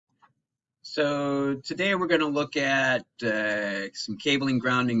So today we're going to look at some cabling,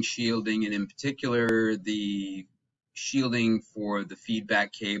 grounding, shielding, and in particular the shielding for the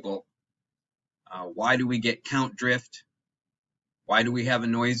feedback cable. Why do we get count drift? Why do we have a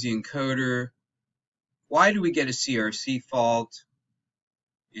noisy encoder? Why do we get a CRC fault?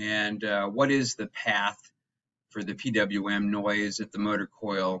 And what is the path for the PWM noise at the motor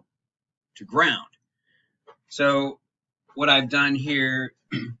coil to ground? So what I've done here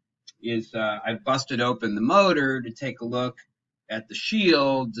is I've busted open the motor to take a look at the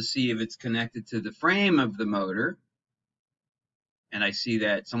shield to see if it's connected to the frame of the motor. And I see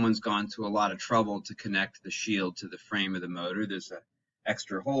that someone's gone to a lot of trouble to connect the shield to the frame of the motor. There's an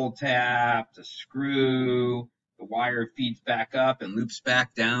extra hole tap, a screw, the wire feeds back up and loops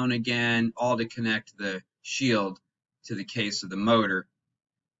back down again, all to connect the shield to the case of the motor.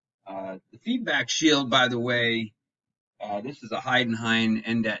 The feedback shield, by the way, this is a Heidenhain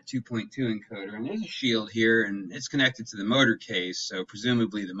Endat 2.2 encoder, and there's a shield here, and it's connected to the motor case, so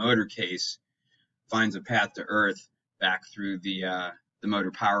presumably the motor case finds a path to earth back through the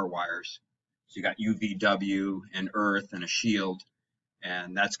motor power wires. So you got UVW and earth and a shield,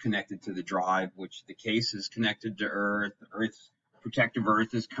 and that's connected to the drive, which the case is connected to earth. The earth's protective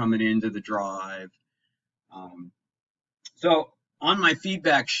earth is coming into the drive. So on my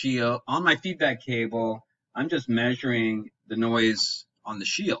feedback shield, on my feedback cable, I'm just measuring the noise on the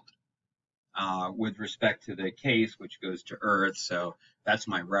shield with respect to the case, which goes to earth. So that's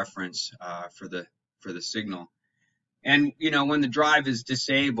my reference for the signal. And you know, when the drive is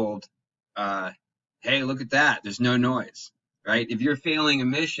disabled, hey, look at that. There's no noise, right? If you're failing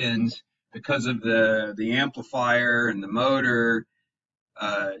emissions because of the amplifier and the motor,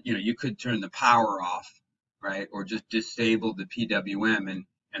 you know, you could turn the power off, right, or just disable the PWM,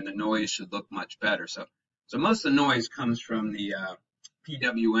 and the noise should look much better. So most of the noise comes from the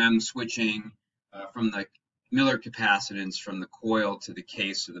PWM switching from the Miller capacitance from the coil to the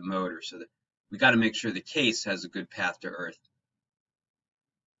case of the motor. So that we got to make sure the case has a good path to earth,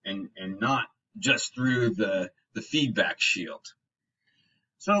 and not just through the feedback shield.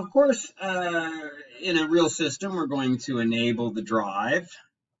 So of course, in a real system, we're going to enable the drive,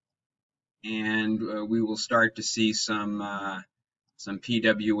 and we will start to see some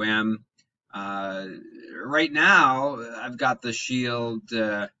PWM. Right now, I've got the shield,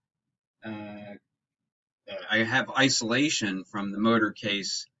 I have isolation from the motor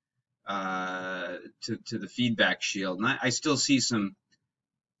case to the feedback shield. And I still see some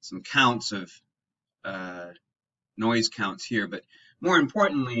counts of noise counts here, but more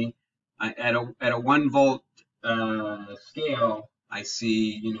importantly, at a 1 volt scale, I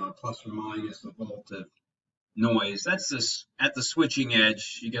see, you know, plus or minus a volt of noise. That's this at the switching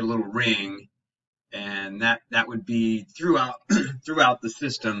edge. You get a little ring, and that would be throughout throughout the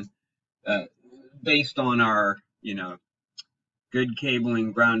system, based on our, you know, good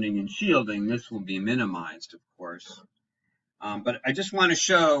cabling, grounding, and shielding. This will be minimized, of course. But I just want to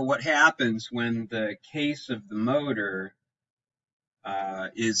show what happens when the case of the motor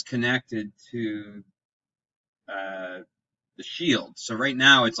is connected to the shield. So right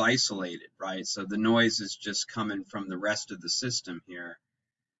now it's isolated, right? So the noise is just coming from the rest of the system here.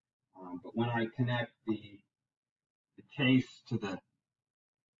 But when I connect the case to the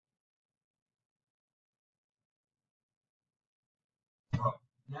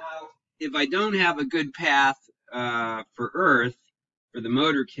now, if I don't have a good path for earth for the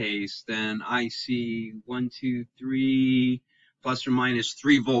motor case, then I see 1, 2, 3 plus or minus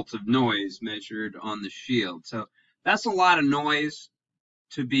 3 volts of noise measured on the shield. So that's a lot of noise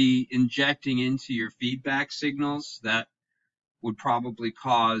to be injecting into your feedback signals. That would probably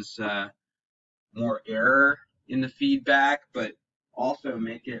cause more error in the feedback, but also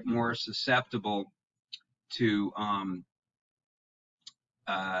make it more susceptible to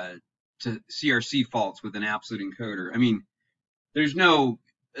CRC faults with an absolute encoder. I mean, there's no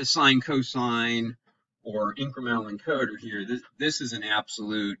sine, cosine, or incremental encoder here. This is an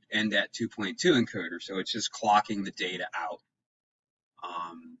absolute Endat 2.2 encoder, so it's just clocking the data out.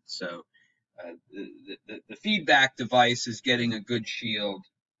 So the feedback device is getting a good shield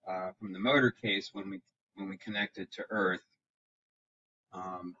from the motor case when we connect it to earth.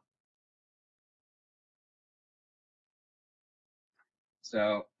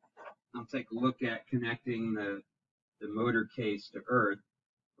 So I'll take a look at connecting the motor case to earth.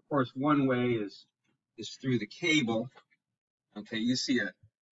 Of course, one way is through the cable. Okay, you see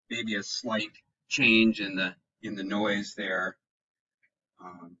maybe a slight change in the noise there.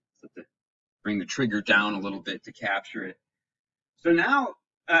 So to bring the trigger down a little bit to capture it. So now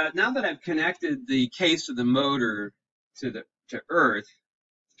that I've connected the case of the motor to earth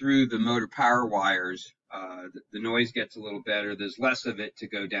through the motor power wires, the noise gets a little better. There's less of it to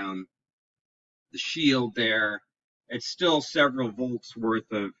go down the shield there. It's still several volts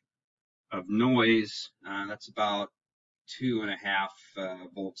worth of noise. That's about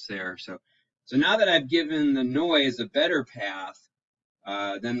 2.5 volts there. So now that I've given the noise a better path,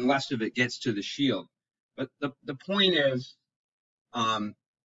 then less of it gets to the shield. But the point is, the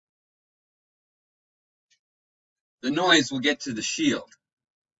noise will get to the shield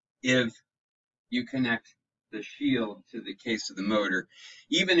if you connect the shield to the case of the motor.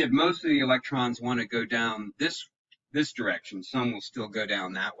 Even if most of the electrons want to go down this direction, some will still go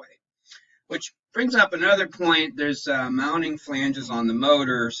down that way. Which brings up another point. There's mounting flanges on the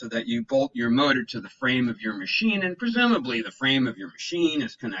motor so that you bolt your motor to the frame of your machine, and presumably the frame of your machine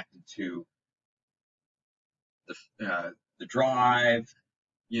is connected to the drive,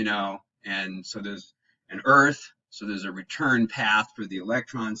 you know, and so there's an earth, so there's a return path for the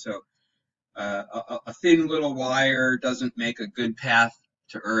electron. So a thin little wire doesn't make a good path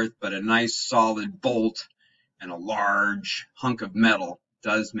to earth, but a nice solid bolt and a large hunk of metal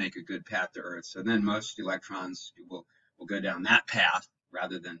does make a good path to earth. So then most electrons will go down that path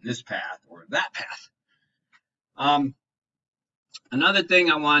rather than this path or that path. Another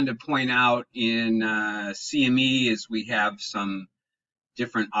thing I wanted to point out in CME is we have some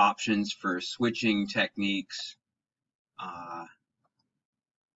different options for switching techniques.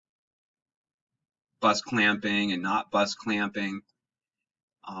 Bus clamping and not bus clamping.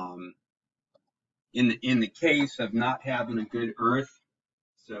 In the case of not having a good earth,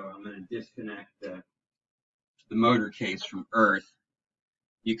 so I'm going to disconnect the motor case from earth.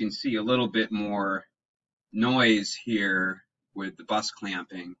 You can see a little bit more noise here with the bus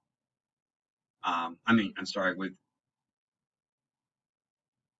clamping. With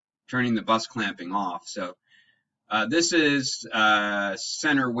turning the bus clamping off. So this is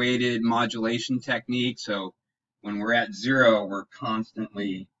center weighted modulation technique. So when we're at 0, we're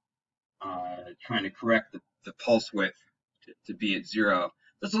constantly trying to correct the pulse width to be at 0.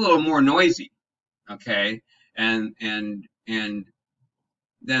 That's a little more noisy, okay? And then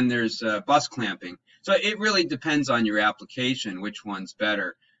there's bus clamping. So it really depends on your application, which one's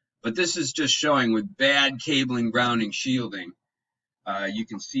better. But this is just showing with bad cabling, grounding, shielding, you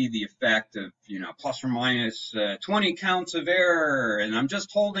can see the effect of, plus or minus 20 counts of error, and I'm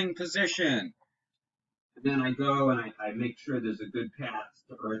just holding position. And then I go and I make sure there's a good path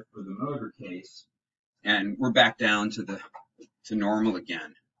to earth for the motor case, and we're back down to normal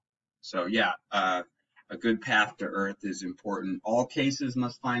again. So yeah, a good path to earth is important. All cases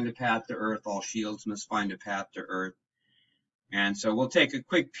must find a path to earth. All shields must find a path to earth. And so we'll take a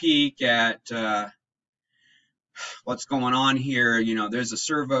quick peek at what's going on here. There's a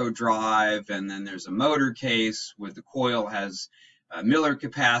servo drive, and then there's a motor case with the coil has Miller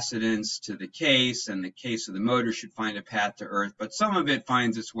capacitance to the case, and the case of the motor should find a path to earth, but some of it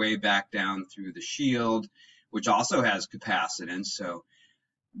finds its way back down through the shield, which also has capacitance. So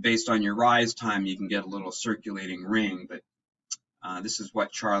based on your rise time, you can get a little circulating ring. But this is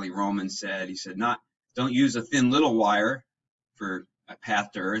what Charlie Roman said. He said, don't use a thin little wire for a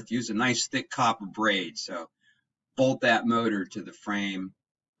path to earth. Use a nice thick copper braid. So bolt that motor to the frame.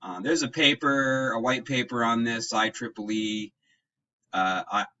 There's a white paper on this, IEEE,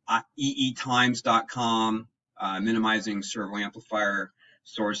 eetimes.com, minimizing servo amplifier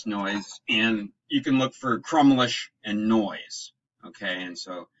source noise. And you can look for Crumlish and noise. Okay, and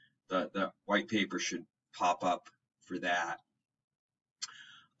so the white paper should pop up for that.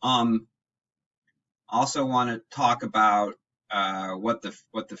 Also want to talk about what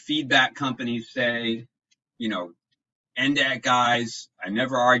the feedback companies say. Endat guys, I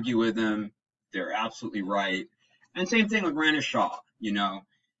never argue with them. They're absolutely right. And same thing with Renishaw.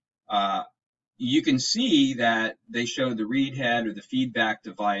 You can see that they show the read head or the feedback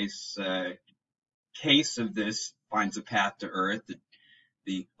device case of this finds a path to earth.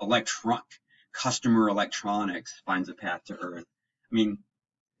 The customer electronics finds a path to earth. I mean,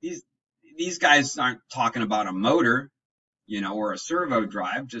 these guys aren't talking about a motor, or a servo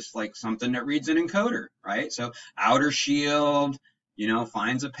drive, just like something that reads an encoder, right? So outer shield,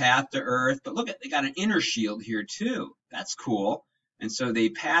 finds a path to earth. But look, they got an inner shield here too. That's cool. And so they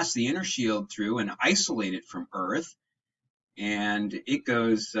pass the inner shield through and isolate it from earth, and it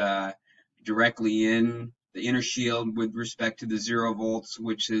goes directly in the inner shield with respect to the 0 volts,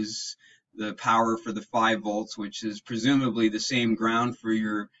 which is the power for the 5 volts, which is presumably the same ground for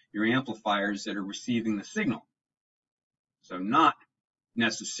your amplifiers that are receiving the signal. So not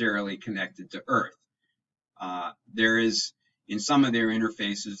necessarily connected to earth. There is, in some of their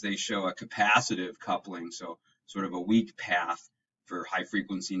interfaces, they show a capacitive coupling, so sort of a weak path for high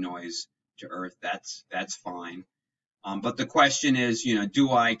frequency noise to earth, that's fine. But the question is,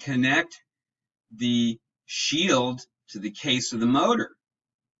 do I connect the shield to the case of the motor?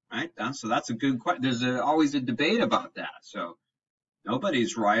 Right? So that's a good question. There's always a debate about that. So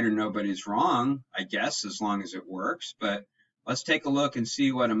nobody's right or nobody's wrong, I guess, as long as it works. But let's take a look and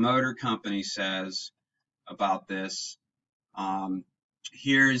see what a motor company says about this.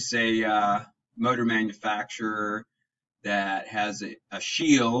 Here's a motor manufacturer that has a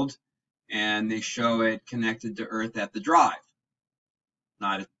shield, and they show it connected to earth at the drive,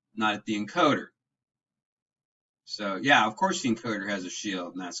 not at the encoder. So yeah, of course the encoder has a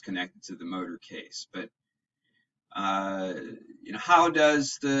shield, and that's connected to the motor case. But how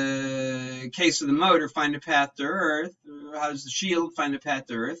does the case of the motor find a path to earth? How does the shield find a path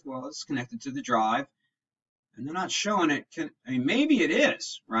to earth? Well, it's connected to the drive, and they're not showing it. Maybe it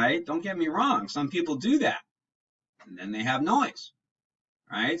is, right? Don't get me wrong. Some people do that, and then they have noise,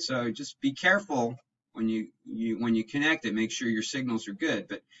 right? So just be careful when you connect it. Make sure your signals are good.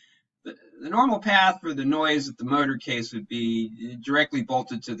 But the normal path for the noise at the motor case would be directly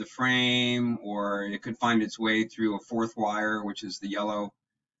bolted to the frame, or it could find its way through a fourth wire, which is the yellow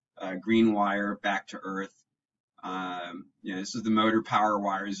green wire, back to earth. This is the motor power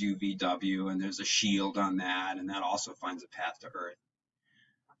wires UVW, and there's a shield on that, and that also finds a path to earth.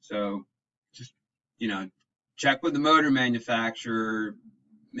 So just check with the motor manufacturer,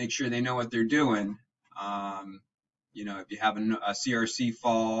 make sure they know what they're doing. If you have a CRC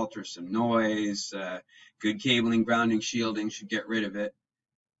fault or some noise, good cabling, grounding, shielding should get rid of it.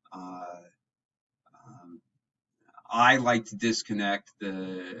 I like to disconnect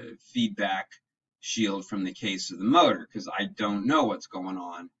the feedback shield from the case of the motor because I don't know what's going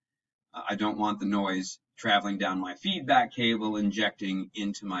on. I don't want the noise traveling down my feedback cable, injecting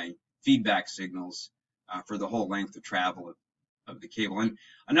into my feedback signals for the whole length of travel of the cable. And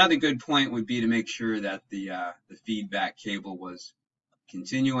another good point would be to make sure that the feedback cable was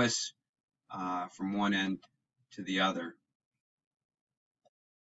continuous from one end to the other.